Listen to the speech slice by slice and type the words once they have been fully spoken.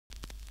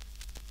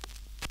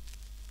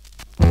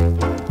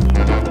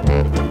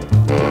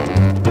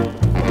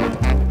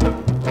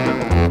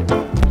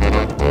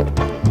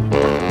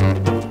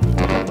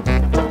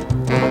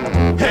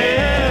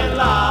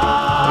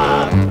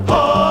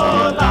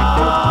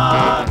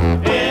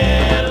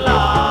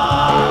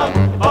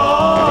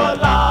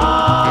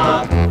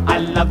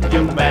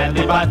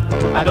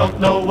I don't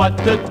know what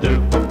to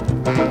do.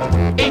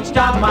 Each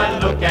time I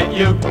look at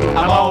you,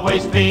 I'm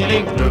always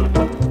feeling blue.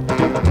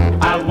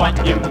 I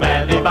want you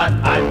madly, but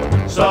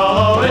I'm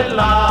so in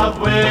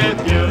love with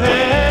you.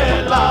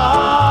 Hey,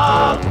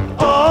 love,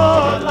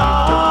 oh,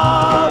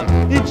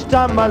 love. Each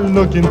time I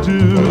look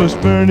into those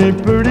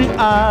pretty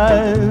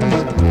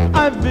eyes,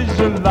 I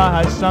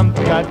visualize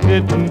something I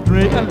didn't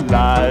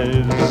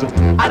realize.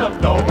 I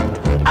don't know,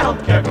 I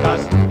don't care,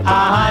 'cause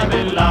I'm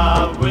in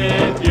love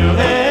with you.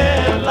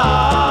 Hey,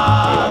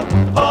 love,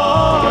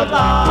 oh,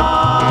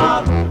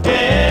 love,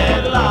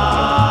 hey,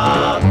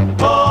 love,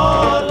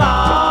 oh,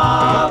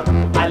 love.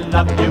 I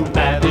love you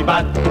madly,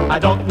 but I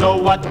don't know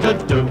what to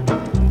do.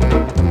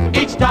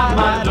 Each time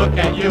I look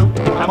at you,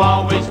 I'm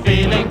always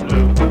feeling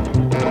blue.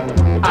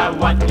 I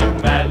want you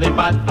madly,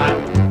 but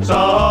I'm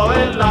so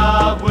in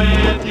love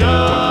with you.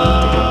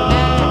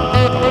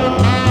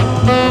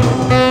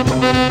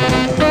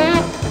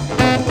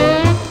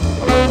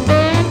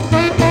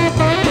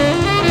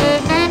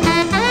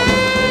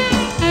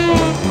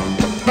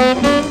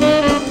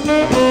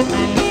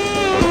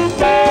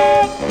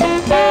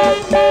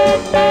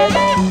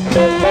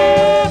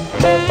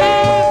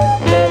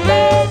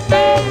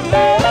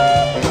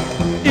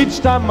 Each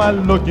time I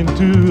look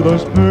into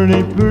those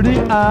pretty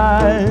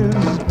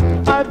eyes,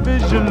 I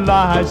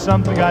visualize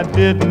something I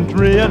didn't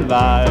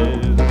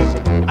realize.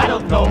 I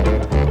don't know,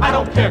 I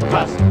don't care,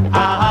 'cause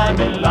I'm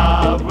in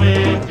love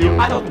with you.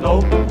 I don't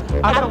know,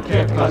 I don't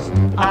care, 'cause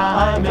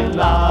I'm in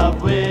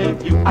love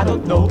with you. I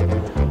don't know,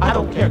 I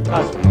don't care,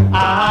 'cause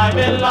I'm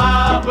in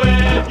love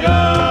with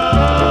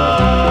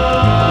you.